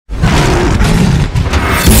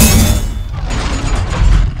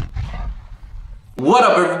What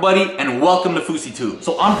up everybody, and welcome to Fouseytube.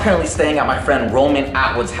 So I'm currently staying at my friend Roman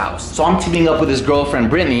Atwood's house. So I'm teaming up with his girlfriend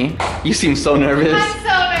Brittany. You seem so nervous. I'm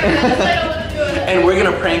so nervous, I don't want to do it. And we're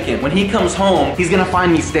gonna prank him. When he comes home, he's gonna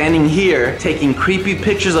find me standing here taking creepy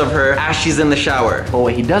pictures of her as she's in the shower. But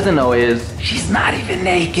what he doesn't know is, she's not even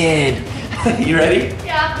naked. You ready?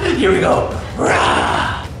 Yeah. Here we go.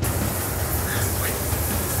 Rah!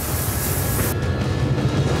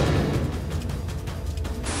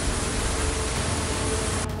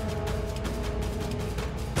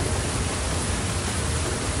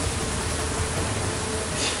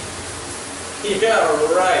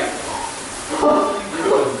 Yeah, right.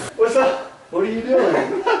 What's up? What are you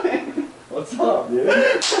doing? What's up, dude?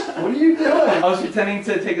 What are you doing? I was pretending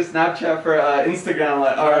to take a Snapchat for Instagram,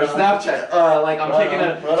 or Snapchat. Like I'm taking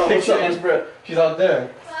a picture and she's out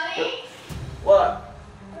there. Honey, What?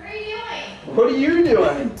 what are you doing? What are you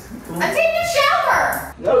doing? I'm taking a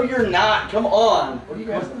shower. No, you're not. Come on. What are you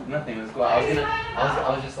guys doing? Nothing. Let's go.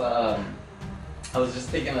 I was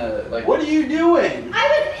just taking a like. What are you doing? I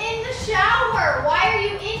was in the shower. Why are you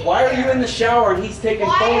in here? Why are you in the shower and he's taking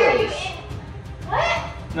Why photos? are you in?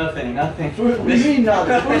 What? Nothing. What do you mean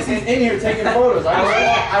nothing? He's in here taking photos. I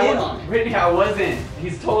was in on it. Brittany, I wasn't.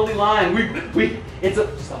 He's totally lying. It's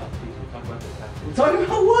a. Stop. Please, we'll talk about this after. We're talking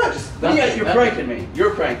about what? You're pranking me.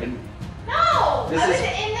 You're pranking me. No. I was This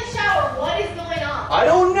is- in the shower. What is going on? I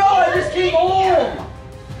don't know. I just came home.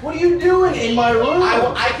 What are you doing in my room?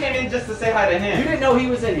 I came in just to say hi to You him. didn't know he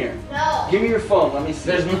was in here. No. Give me your phone. Let me see.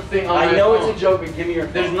 There's nothing on my I know phone. it's a joke, but give me your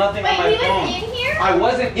phone. There's nothing Wait, on my he phone. was in here? I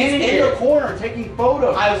wasn't He's in in here. the corner taking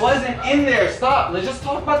photos. I wasn't in there. Stop. Let's just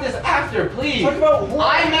talk about this after, please. Talk about what?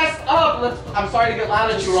 I messed up. I'm sorry to get loud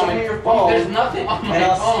at Just you, show Roman. me your phone. There's nothing on my And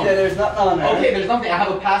I'll see phone. that there's nothing on there. Okay, there's nothing. I have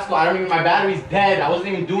a passcode. I don't even. My battery's dead. I wasn't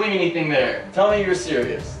even doing anything there. Tell me you're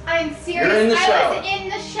serious. I'm serious. You're in the shower. I was in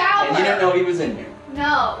the shower. And you didn't know he was in here.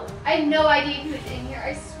 No. I had no idea he was in here.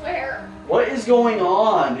 I swear. What is going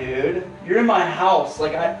on, dude? You're in my house.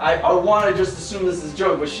 Like, I want to just assume this is a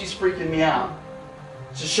joke, but she's freaking me out.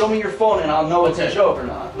 Just show me your phone and I'll know it's a Okay. joke or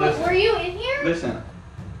not. Listen. Were you in here? Listen.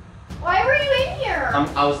 Why were you in here?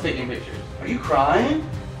 I was taking pictures. Are you crying?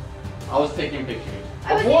 I was taking pictures.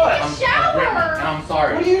 I was Of what? in the shower. And I'm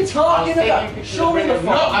sorry. What are you I was talking taking about? pictures Show of me the Brittany.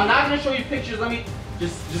 phone. No, I'm not gonna show you pictures. Let me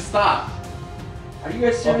just stop. Are you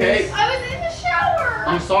guys serious? Okay. I was in the shower.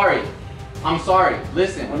 I'm sorry. I'm sorry.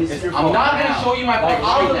 Listen, Let me see your I'm phone not now. gonna show you my Like, pictures.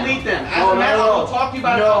 I'll right now. delete them. As No, a man, no, I no. will talk to you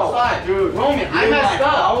about it No. outside. Dude, Roman, I you're in messed my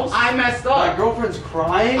up. house? I messed My up. girlfriend's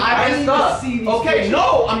crying. I need messed to up. see these Okay, pictures.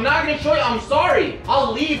 no, I'm not gonna show you. I'm sorry.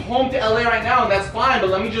 I'll leave home to LA right now, and that's fine. But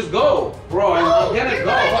let me just go, bro. I'm No, gonna you're go.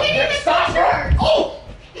 not taking the Stop, bro. pictures. Oh.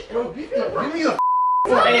 Bro, give me a Roman, okay.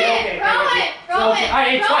 Roman,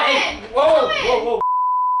 Hey, Roman, Whoa. Roman.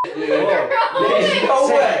 There's no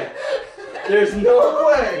way. There's no Oh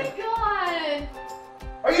way. my god.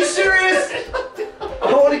 Are you serious?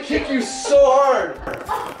 I want to kick you so hard.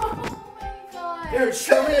 Oh my god. Here,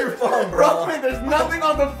 show me your phone, bro. Roman, there's nothing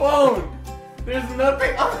on the phone. There's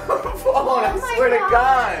nothing on the phone. Oh I my swear to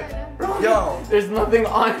God. God. Yo, There's nothing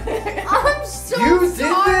on it. I'm so you did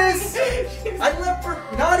sorry. this? I left for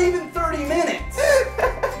not even 30 minutes.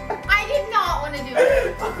 I did not want to do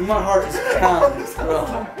it. My heart is pounding,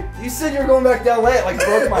 bro. You said you were going back to LA. It like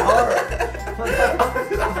broke my heart.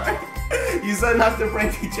 You said not to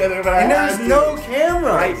prank each other, but I And had there's to. no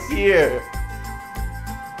camera. Right here.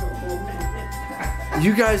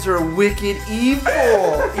 You guys are wicked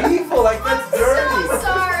evil. Evil, like that's I'm dirty. so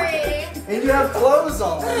sorry. And you have clothes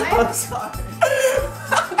on. I'm sorry.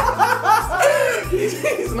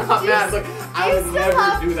 He's not mad. Look, I you would still never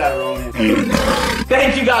have do that, Roman.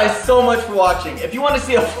 Thank you guys so much for watching. If you want to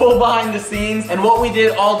see a full behind the scenes and what we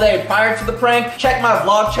did all day prior to the prank, check my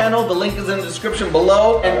vlog channel. The link is in the description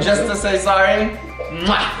below. And just to say sorry,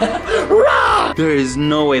 mwah. There is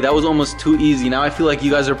no way. That was almost too easy. Now I feel like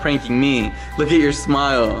you guys are pranking me. Look at your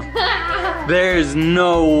smile. There's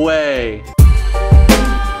no way.